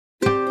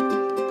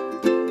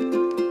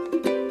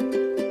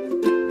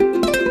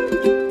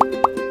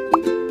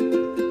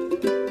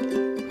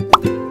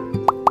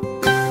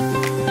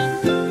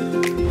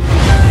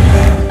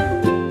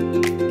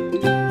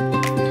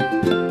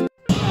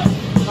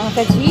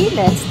Okay,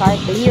 let's start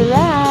the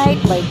ride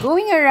by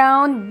going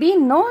around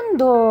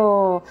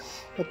Binondo.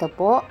 Ito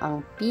po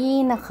ang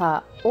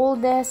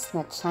pinaka-oldest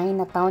na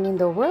Chinatown in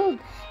the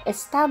world,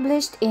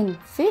 established in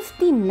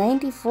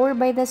 1594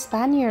 by the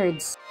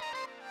Spaniards.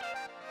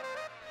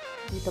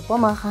 Dito po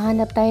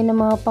makahanap tayo ng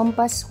mga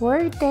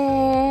pampaswerte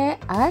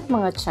at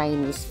mga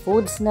Chinese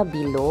foods na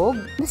bilog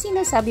na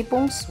sinasabi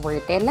pong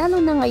swerte,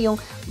 lalo na ngayong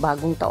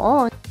bagong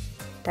taon.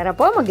 Tara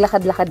po,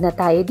 maglakad-lakad na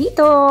tayo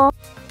dito.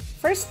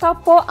 First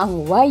stop po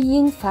ang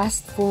Ying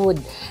Fast Food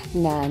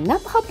na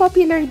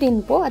napaka-popular din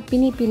po at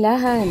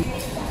pinipilahan.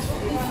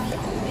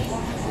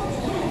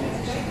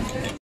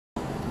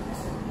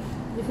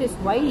 This is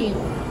Ying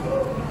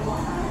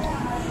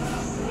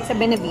sa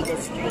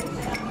Benavides Street.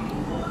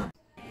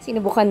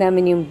 Sinubukan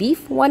namin yung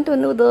beef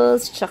wonton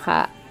noodles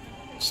tsaka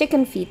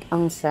chicken feet.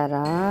 Ang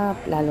sarap,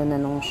 lalo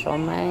na nung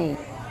siomai.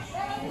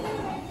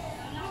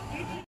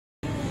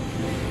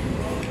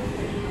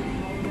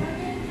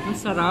 Ang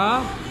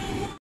sarap.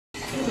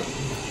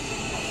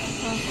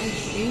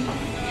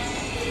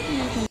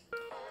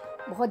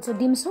 Bukod sa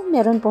dim sum,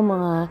 meron po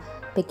mga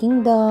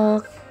Peking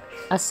duck,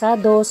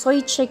 asado,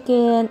 soy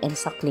chicken, and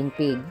suckling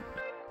pig.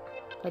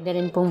 Pwede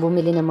rin pong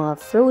bumili ng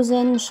mga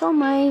frozen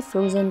siomai,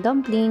 frozen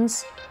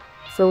dumplings,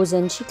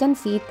 frozen chicken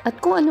feet, at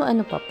kung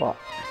ano-ano pa po.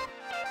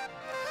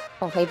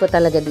 Okay po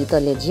talaga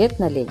dito, legit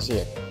na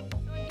legit.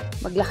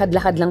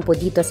 Maglakad-lakad lang po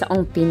dito sa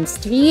Ongpin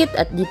Street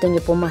at dito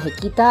nyo po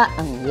makikita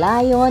ang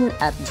lion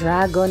at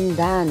dragon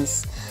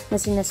dance na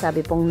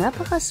sinasabi pong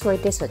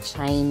napakaswerte sa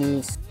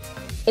Chinese.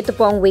 Ito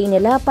po ang way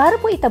nila para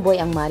po itaboy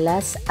ang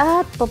malas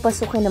at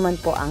papasukin naman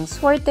po ang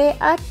swerte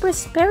at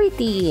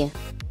prosperity.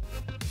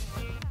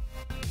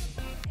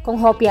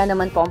 Kung hopya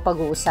naman po ang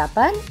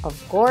pag-uusapan, of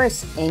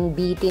course,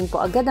 NBTin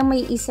po agad ang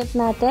may isip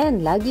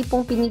natin. Lagi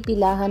pong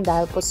pinipilahan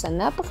dahil po sa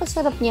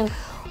napakasarap niyang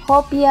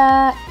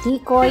hopya,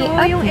 tikoy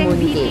at yung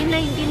mooncake.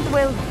 NBT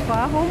 1912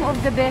 pa, home of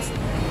the best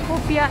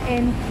hopya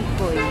and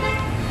tikoy.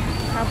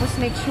 Tapos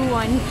may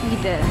chuan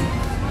kida.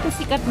 Ito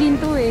sikat din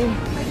to eh.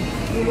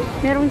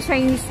 Merong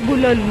Chinese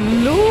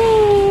bulalo.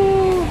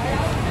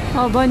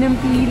 Haba ng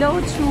pila o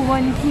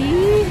chuan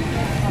ki.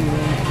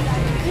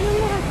 Ano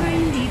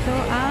makakain dito?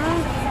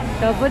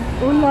 Dapat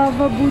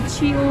lava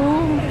buchi o.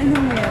 Ano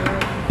meron?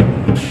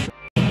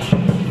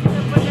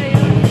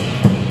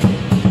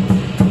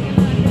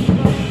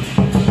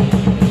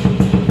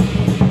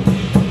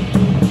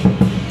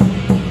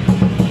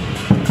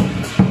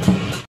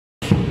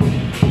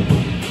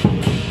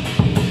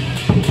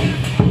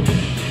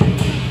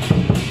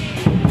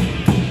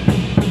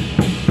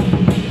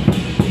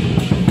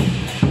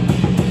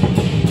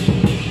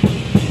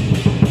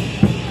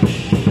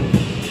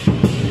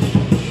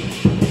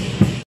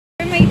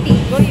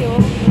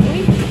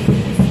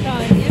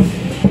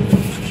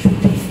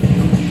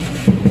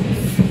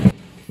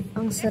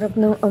 Sarap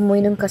ng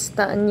amoy ng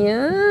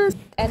kastanya.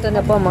 Ito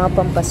na po mga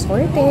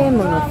pampaswerte,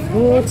 mga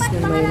fruits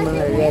na may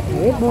mga red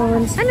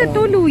ribbons. Ano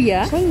to,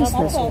 luya? Chinese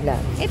na sula.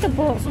 Ito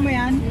po. Gusto mo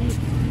yan?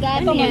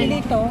 Gabi ito, yan.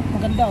 malilito.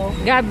 Maganda oh.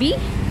 Gabi?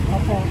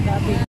 Opo,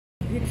 gabi.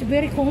 It's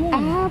very common.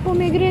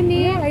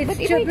 Pomegranate. Yeah,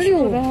 But it's iba Choliu.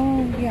 itsura.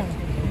 Yeah.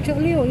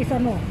 Choliu is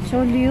ano?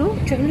 Choliu?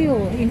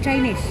 Choliu in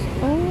Chinese.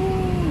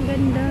 Oh,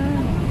 ganda.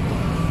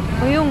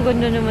 Yung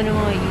ganda naman ng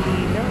mga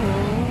ilaw.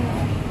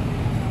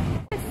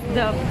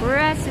 The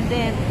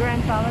President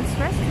Grand Palace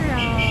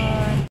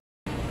Restaurant.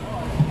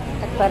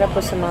 At para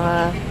po sa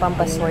mga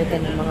pampaswerte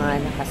ng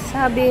mga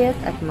nakasabit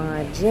at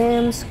mga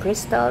gems,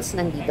 crystals,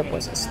 nandito po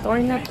sa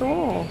store na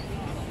to.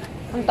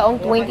 Ang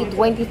taong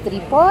 2023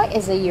 po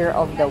is a year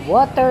of the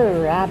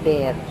water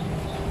rabbit.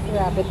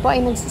 Rabbit po ay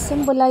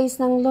nagsisimbolize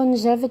ng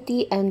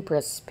longevity and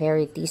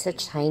prosperity sa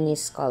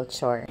Chinese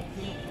culture.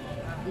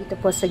 Dito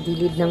po sa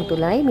gilid ng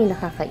tulay may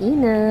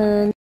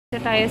nakakainan.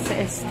 Dito tayo sa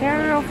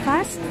Estero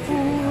Fast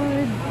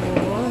Food.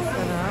 Oh,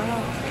 sarap.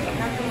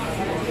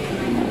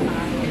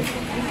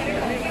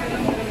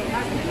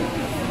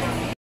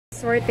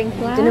 Sorting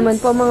plants. Ito naman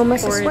po mga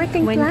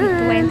masaswerteng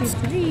plants.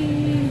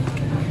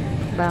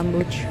 2023.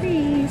 Bamboo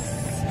trees.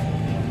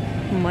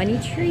 Money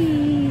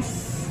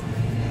trees.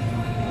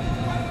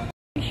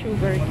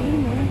 Sugar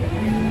cane.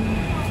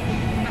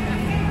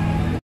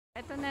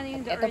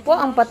 Ito po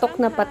ang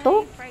patok na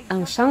patok.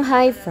 Ang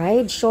Shanghai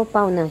fried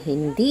siopaw na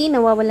hindi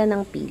nawawala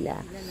ng pila.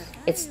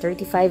 It's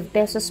 35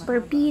 pesos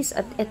per piece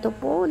at ito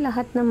po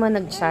lahat naman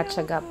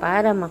nagtsatsaga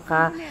para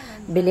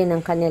makabili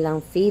ng kanilang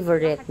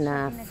favorite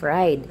na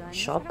fried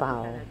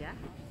siopaw.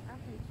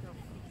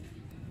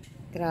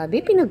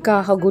 Grabe,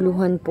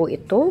 pinagkakaguluhan po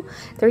ito.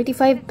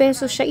 35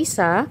 pesos siya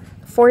isa,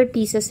 4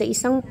 pieces sa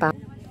isang pack.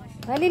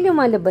 Bali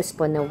lumalabas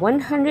po na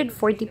 140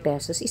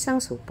 pesos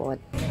isang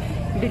supot.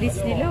 Bilis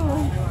nila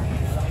oh.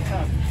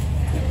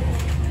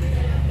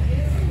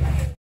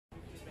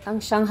 Ang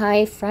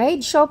Shanghai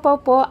fried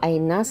siopaw po ay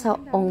nasa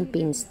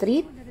Ongpin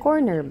Street,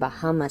 corner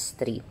Bahama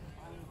Street.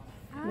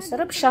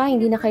 Masarap siya,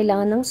 hindi na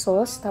kailangan ng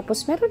sauce.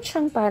 Tapos meron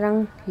siyang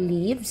parang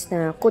leaves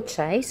na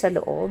kutsay sa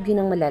loob,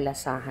 yun ang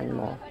malalasahan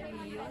mo.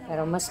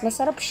 Pero mas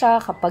masarap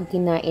siya kapag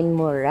kinain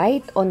mo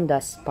right on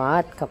the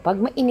spot, kapag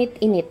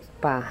mainit-init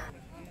pa.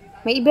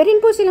 May iba rin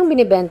po silang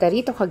binibenta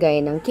rito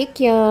kagaya ng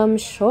kikiam,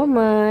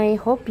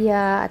 siomai,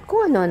 hopya, at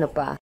kung ano-ano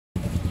pa.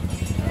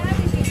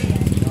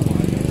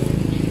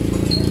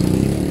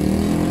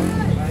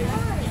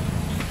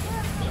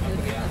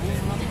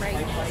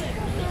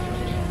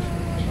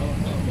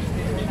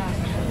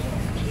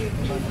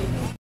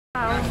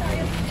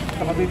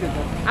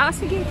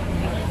 Sige.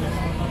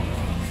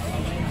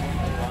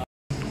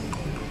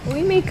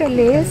 Uy, may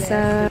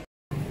kalesa.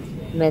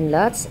 And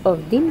lots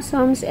of dim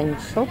sums and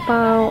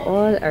siopaw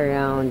all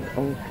around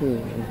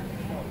Ongpin.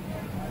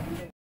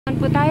 Naman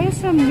po tayo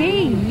sa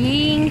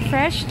Meiying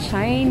Fresh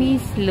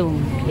Chinese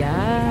Lumpia.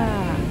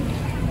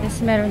 Yes,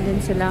 meron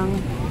din silang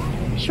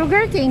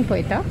sugarcane po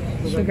ito.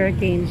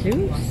 Sugarcane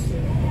juice.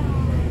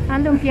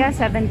 Ang lumpia,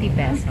 70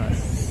 pesos.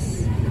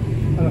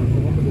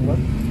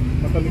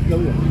 Matalig daw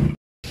yan.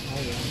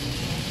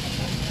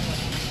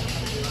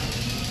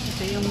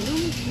 Ito yung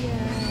lumpia.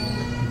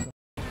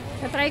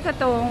 Try ko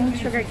tong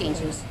sugarcane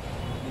juice.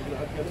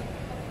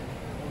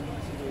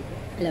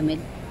 Lamig.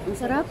 Ang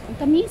sarap. Ang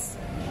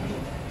tamis.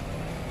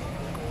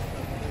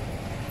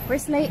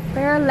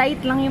 Pero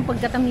light lang yung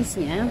pagkatamis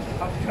niya.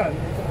 Sarap.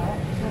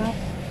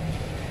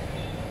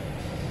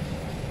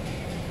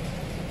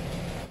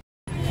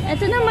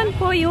 Ito naman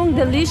po yung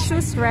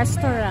Delicious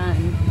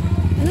Restaurant.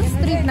 Anong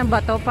street na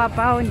ba to,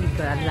 Papa? Hindi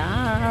ko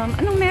alam.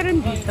 Anong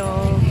meron dito?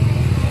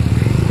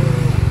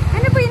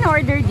 Ano po yung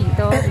order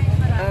dito?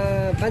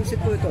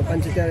 Pansit po ito,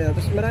 pansit yan.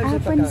 Tapos marami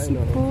sa pansit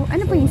po.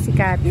 Ano po yung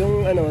sikat?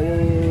 Yung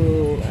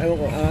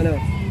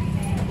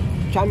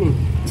chami.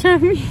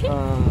 Chami?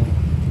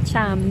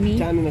 Chami?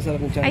 Chami,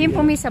 masarap yung chami. Ayun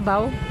po may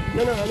sabaw?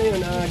 No, ano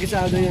yun,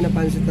 gisado yun na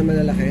pansit na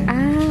malalaki.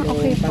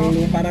 Okay po.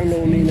 Parang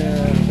lumi na,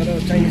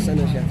 pero Chinese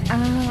ano siya.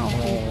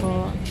 Okay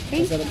po.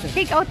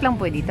 Take out lang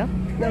po dito?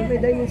 No, may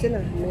dining sila.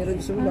 Meron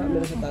sa baba,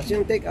 meron sa taas.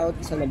 Yung take out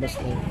sa labas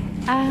na.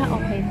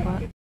 Okay po.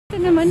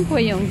 Ito naman po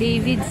yung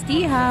David's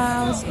Tea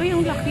House.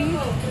 Yung laki.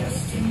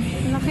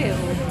 Laki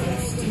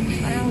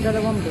Parang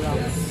 2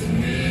 blocks.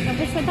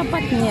 Tapos sa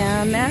tapat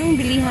niya, merong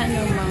bilihan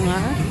ng mga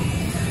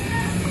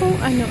kung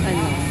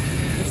ano-ano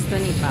gusto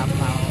ni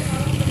Papa.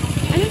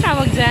 Anong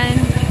tawag dyan?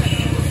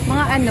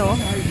 Mga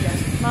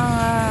mga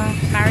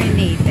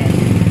marinated.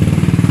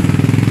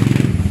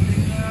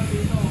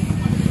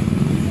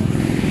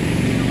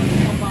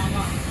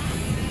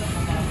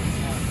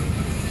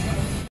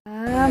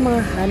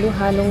 Mga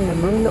halo-halong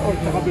namang loob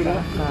ng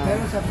baka.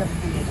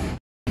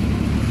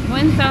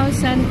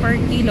 1,000 per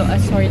kilo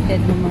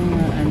assorted ng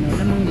mga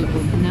namang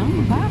loob ng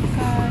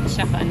baka,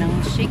 tsaka ng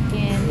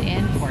chicken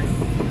and pork.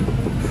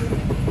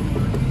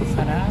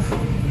 Sarap.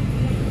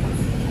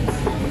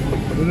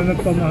 Doon na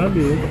nagpamahal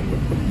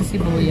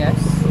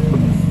Sibuyas.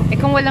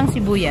 Kung walang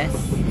sibuyas.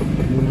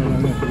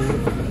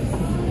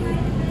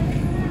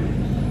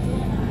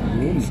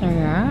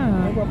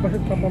 Sarap.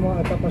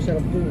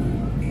 Papasarap doon.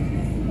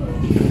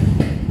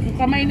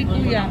 Kamay ni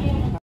Kuya.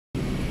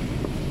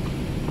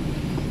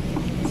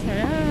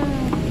 Sarap.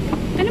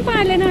 Ano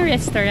pangalan ng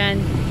restaurant?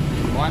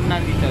 One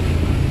Nan dito.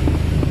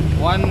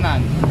 One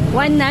Nan.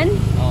 One Nan?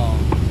 Oo.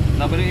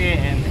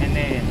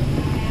 W-A-N-N-A-N.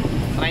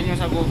 Try nyo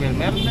sa Google.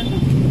 Meron din.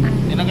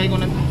 Tinagay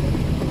ko na.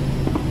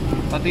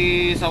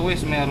 Pati sa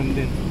West meron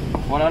din.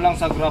 Wala lang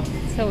sa Grab.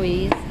 Sa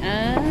Waze?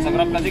 Sa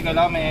Grab kasi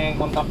kailangan may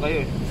contact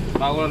kayo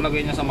bago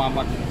lagay niya sa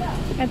mapa.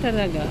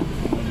 Talaga.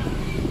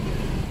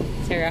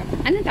 Sarap.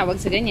 Anong tawag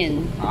sa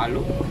ganyan?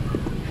 Halo.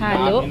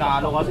 Halo?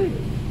 Hinahalo kasi.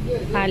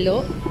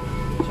 Halo?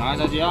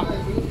 Saka sa siya.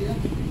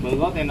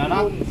 Bago,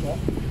 tinanak.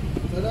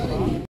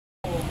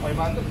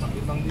 500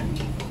 sakit lang din.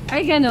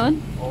 Ay, ganon?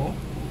 Oo.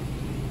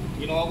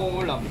 Ginawa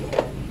ko ulam.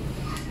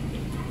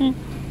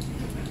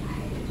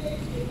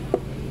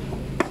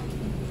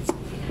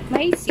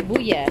 May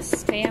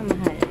sibuyas, kaya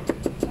mahal.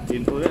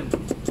 Yun po rin.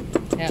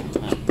 Yeah.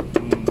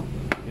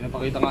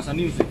 Pinapakita nga sa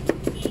news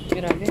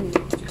Grabe.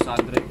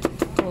 600.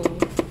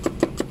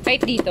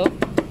 Kahit dito?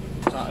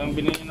 Yung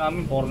binili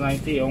namin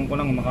 490. Ewan ko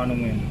lang makano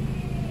mo yun.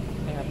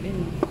 Grabe.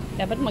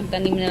 Dapat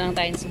magtanim na lang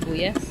tayong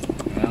sibuyas.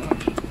 Kaya nga.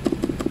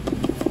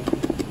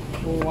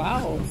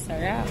 Wow,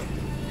 sarap.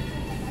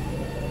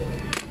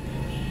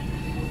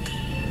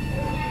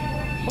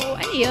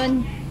 Ano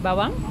yun?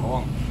 Bawang?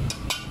 Bawang.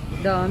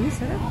 Dami,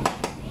 sarap.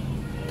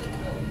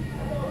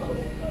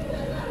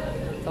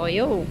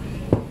 Toyo.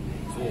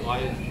 Suka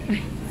yun.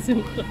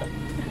 Suka.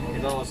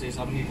 Ito,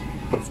 sesame.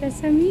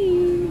 Sesame.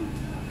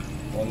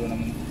 Toyo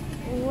naman.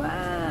 Wow.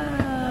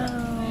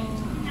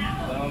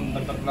 Ito naman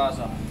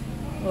dagdag-lasa.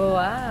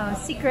 Wow,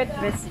 secret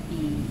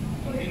recipe.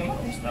 Hindi naman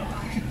gusto.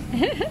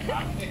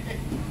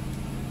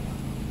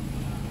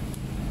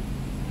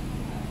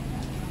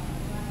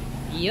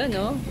 Yun,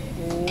 no?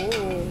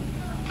 Oh.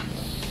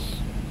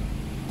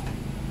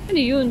 Ano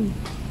yun?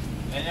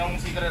 Yan yung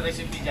secret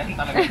recipe dyan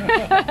talaga.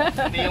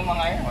 Hindi yung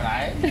mga yan, wala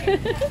yun.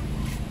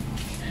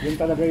 Yun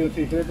talaga yung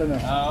secret, ano?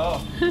 Oo.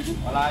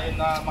 Wala yun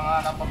na mga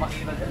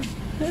napapakita dyan.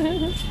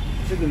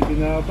 Kasi doon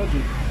pinapad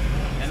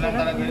Yan lang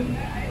talaga yun.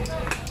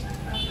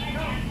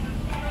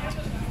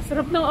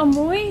 Sarap ng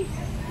amoy.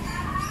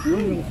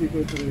 Yun yung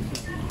secret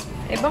recipe.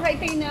 Baka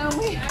ito yung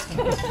naamoy.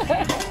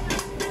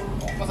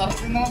 Masarap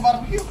din naman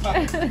barbecue.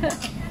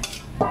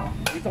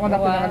 Dito ka na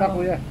pinanganak,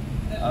 kuya.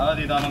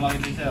 Dito ka na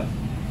makikita, sir.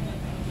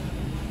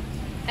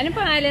 Anong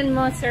pangalan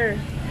mo,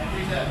 sir?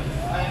 Sir,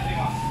 ayun,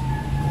 lima.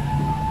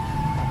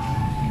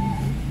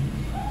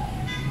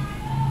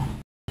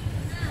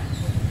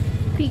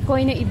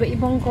 Pikoy na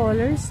iba-ibang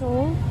colors,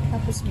 so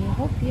tapos may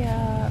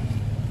hopya.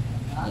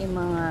 Yung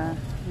mga,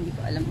 hindi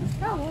ko alam ang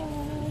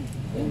tawag.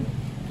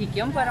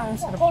 Kikyong parang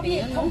sarap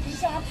din yun, no?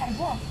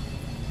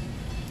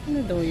 Ano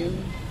daw yun?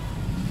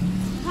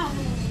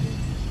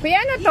 Kuya,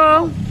 ano to?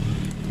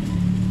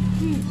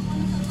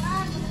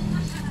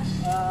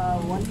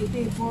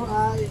 180 for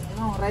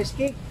rice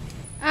cake.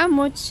 Ah,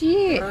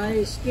 mochi.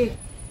 Rice cake.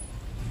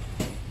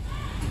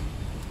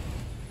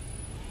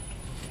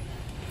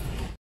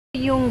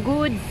 Yung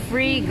Good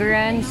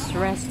Fragrance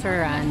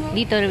Restaurant.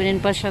 Dito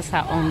rin pa siya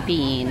sa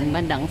Ongpin,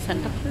 bandang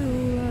Santa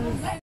Cruz.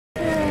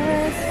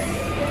 Yes.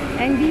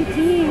 Ang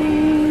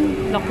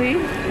bitin. Laki.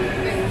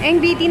 Ang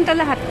bitin to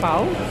lahat,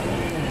 Pao.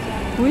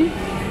 Uy.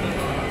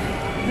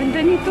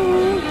 Ganda nito.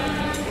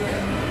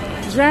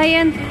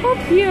 Giant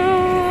hopya.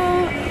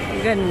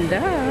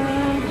 Ganda.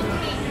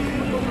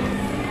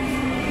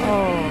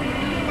 Oh.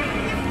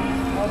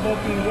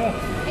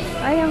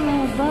 Ay, ang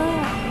haba.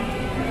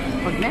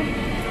 Pag na.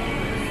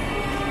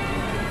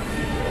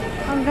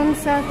 Hanggang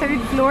sa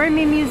 3rd floor,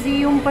 may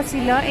museum pa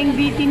sila. Ang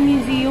bitin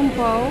museum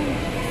pa.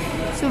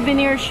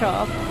 Souvenir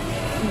shop.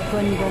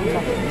 Ang ganda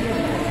ba?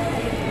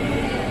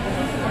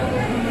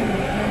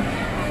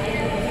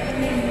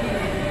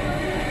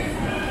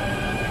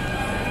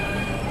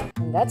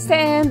 That's the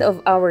end of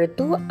our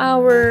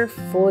 2-hour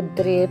food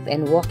trip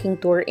and walking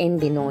tour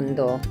in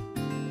Binondo.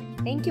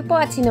 Thank you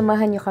po at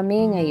sinamahan nyo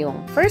kami ngayong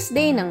first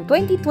day ng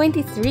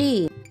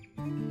 2023.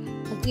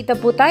 Magkita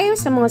po tayo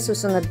sa mga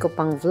susunod ko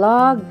pang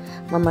vlog.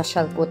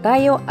 Mamasyal po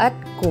tayo at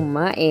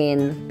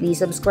kumain. Please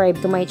subscribe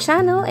to my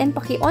channel and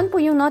paki-on po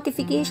yung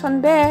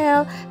notification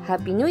bell.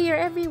 Happy New Year,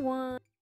 everyone!